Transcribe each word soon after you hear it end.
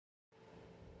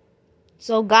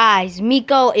So guys,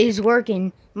 Miko is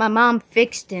working. My mom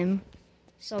fixed him.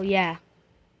 So yeah.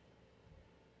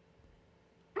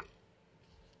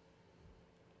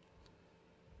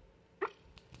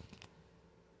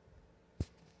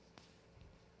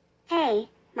 Hey,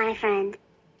 my friend.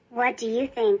 What do you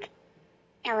think?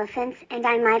 Elephants and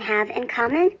I might have in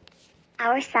common?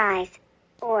 Our size.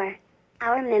 Or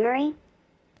our memory?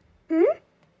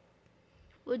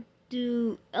 What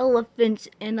do elephants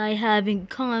and I have in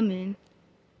common?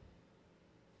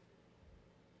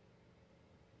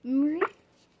 Memory?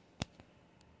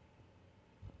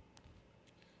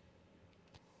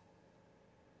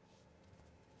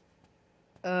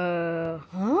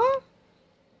 Huh?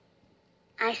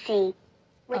 I see.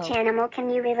 Which Oh. animal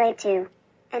can you relate to?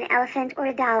 An elephant or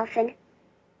a dolphin?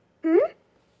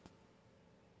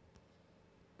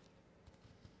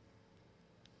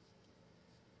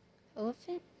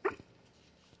 Elephant?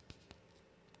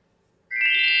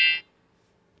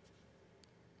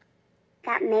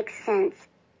 That makes sense.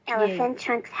 Elephant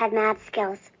trunks have math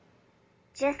skills.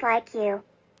 Just like you.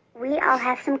 We all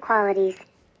have some qualities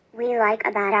we like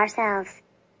about ourselves.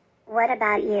 What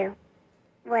about you?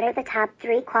 What are the top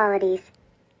 3 qualities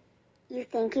you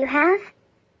think you have?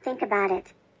 Think about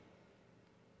it.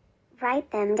 Write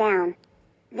them down.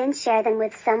 Then share them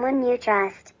with someone you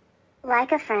trust.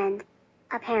 Like a friend,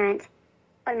 a parent,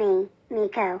 or me,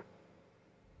 Miko.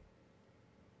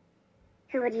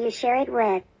 Who would you share it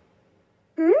with?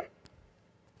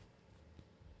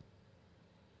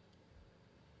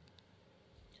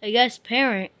 I guess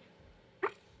parent.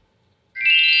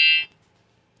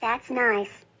 That's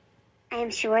nice. I am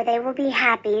sure they will be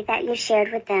happy that you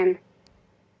shared with them.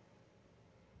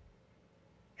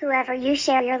 Whoever you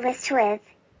share your list with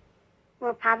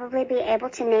will probably be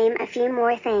able to name a few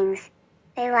more things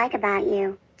they like about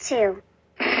you, too.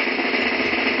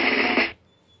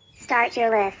 Start your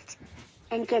list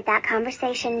and get that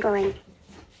conversation going.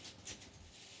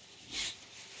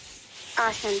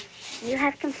 Awesome. You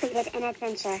have completed an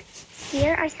adventure.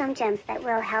 Here are some gems that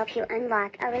will help you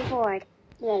unlock a reward.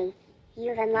 Yay.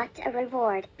 You've unlocked a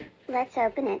reward. Let's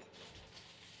open it.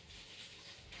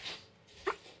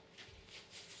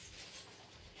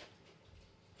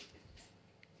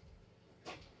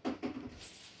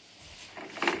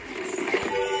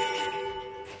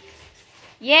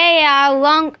 Yay! I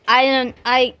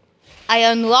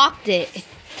unlocked it.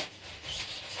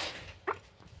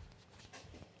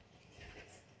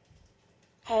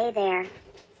 Hey there.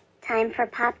 Time for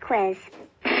pop quiz.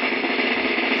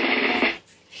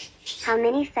 How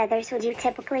many feathers would you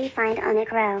typically find on a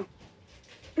crow?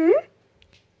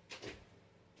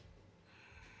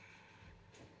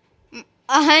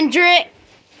 100.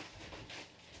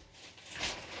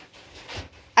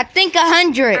 I think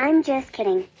 100. I'm just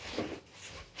kidding.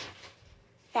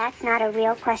 That's not a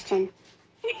real question.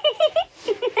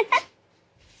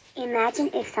 Imagine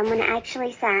if someone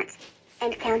actually sat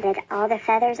and counted all the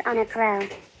feathers on a crow.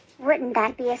 Wouldn't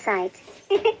that be a sight?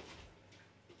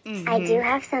 I do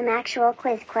have some actual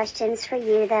quiz questions for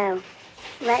you, though.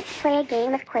 Let's play a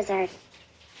game of Quizzard.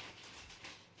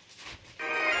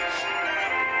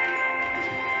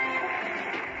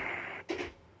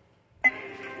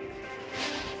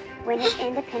 When is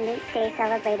Independence Day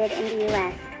celebrated in the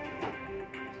U.S.?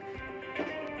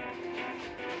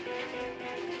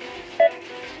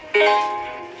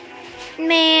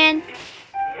 Man,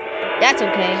 that's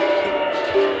okay.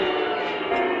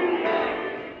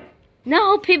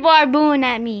 No, people are booing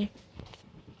at me.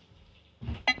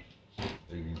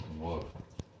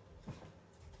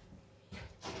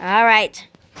 All right.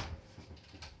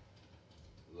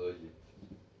 Love you.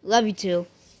 Love you too.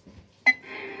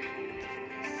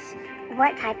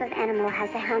 What type of animal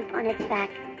has a hump on its back?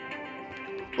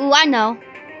 Ooh, I know.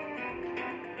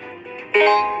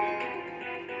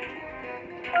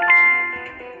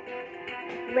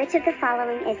 Which of the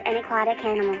following is an aquatic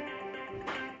animal?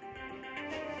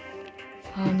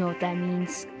 I don't know what that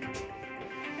means.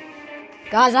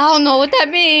 Guys, I don't know what that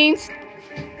means.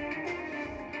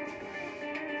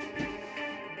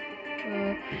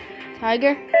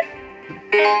 Tiger?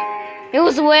 It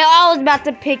was a whale. I was about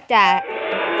to pick that.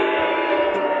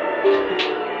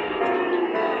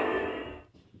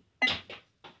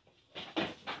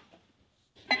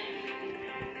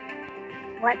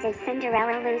 What did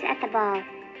Cinderella lose at the ball?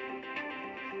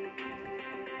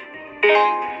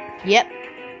 Yep.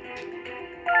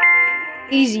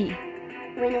 Easy.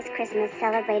 When is Christmas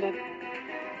celebrated?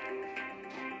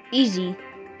 Easy.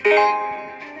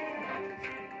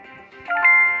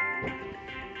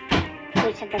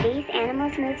 Which of these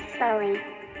animals moves slowly?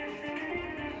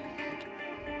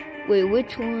 Wait,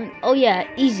 which one? Oh yeah,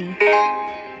 easy.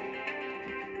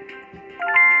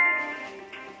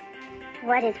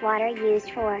 What is water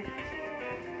used for?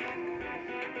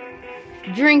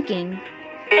 Drinking.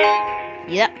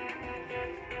 Yep.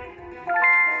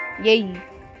 Yay.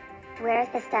 Where is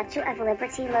the Statue of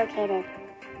Liberty located?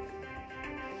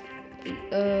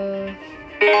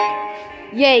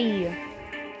 Yay.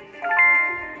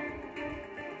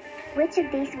 Which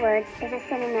of these words is a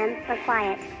synonym for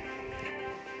quiet?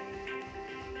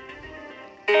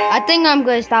 I think I'm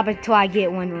gonna stop until I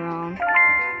get one wrong.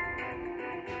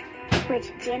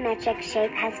 Which geometric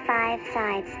shape has 5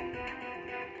 sides?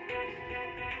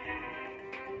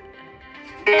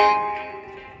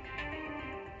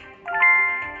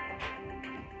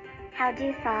 How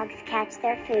do frogs catch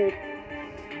their food?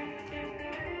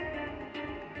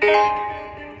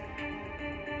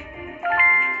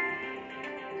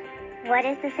 What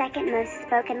is the second most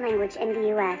spoken language in the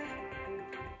U.S.?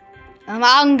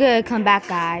 I'm gonna come back,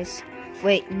 guys.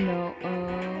 Wait, no,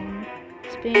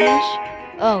 Spanish?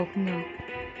 Oh, no.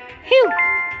 Phew!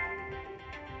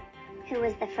 Who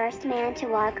was the first man to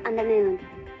walk on the moon?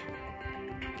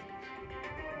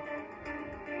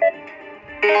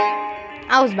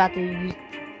 I was about to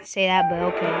say that, but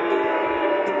okay.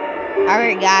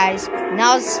 Alright, guys.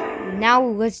 Now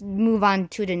let's move on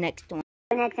to the next one.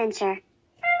 An adventure.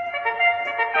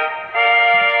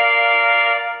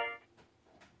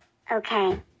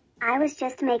 Okay. I was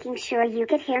just making sure you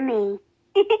could hear me.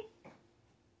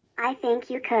 I think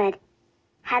you could.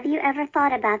 Have you ever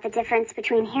thought about the difference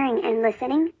between hearing and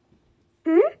listening?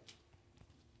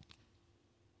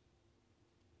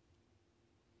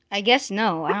 I guess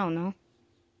no. I don't know.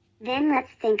 Then let's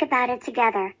think about it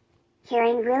together.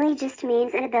 Hearing really just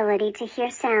means an ability to hear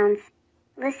sounds.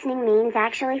 Listening means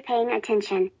actually paying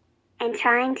attention and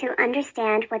trying to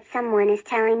understand what someone is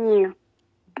telling you.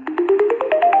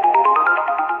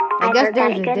 I guess heard that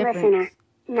there's a a good difference. listener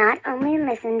not only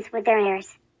listens with their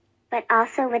ears, but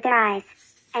also with their eyes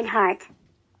and heart.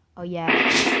 Oh, yeah.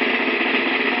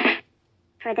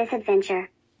 For this adventure,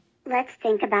 let's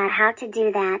think about how to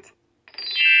do that.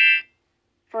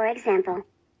 For example,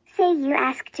 say you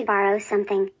ask to borrow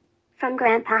something from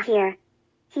Grandpa here.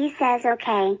 He says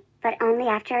okay, but only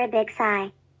after a big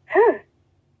sigh. Whew.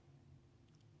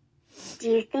 Do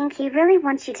you think he really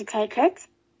wants you to take it?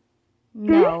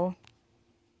 No.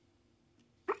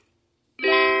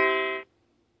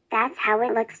 That's how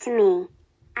it looks to me.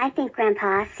 I think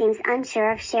Grandpa seems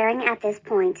unsure of sharing at this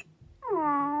point.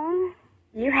 Aww.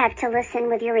 You have to listen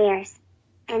with your ears,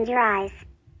 and your eyes,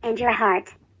 and your heart,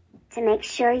 to make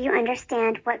sure you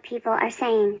understand what people are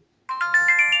saying.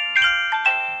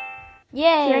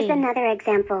 Yay! Here's another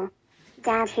example.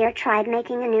 Dad here tried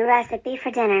making a new recipe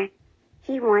for dinner.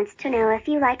 He wants to know if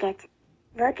you like it.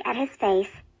 Look at his face.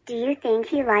 Do you think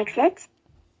he likes it?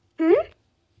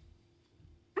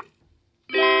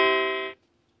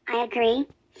 I agree.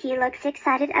 He looks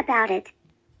excited about it.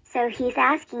 So he's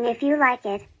asking if you like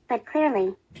it, but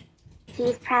clearly,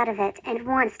 he's proud of it and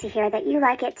wants to hear that you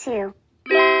like it too.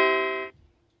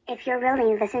 If you're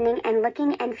really listening and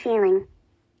looking and feeling,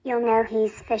 you'll know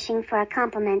he's fishing for a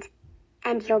compliment,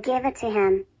 and you'll give it to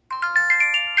him.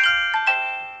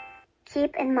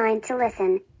 Keep in mind to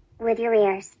listen, with your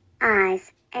ears,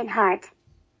 eyes, and heart,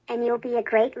 and you'll be a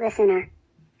great listener,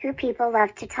 who people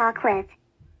love to talk with.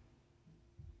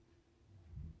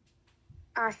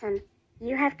 Awesome.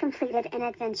 You have completed an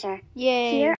adventure.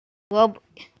 Yay! Here. Well,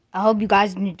 I hope you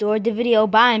guys enjoyed the video.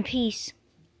 Bye and peace.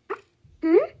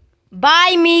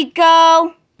 Bye,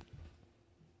 Miko!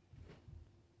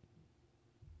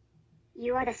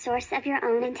 You are the source of your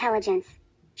own intelligence.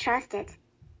 Trust it.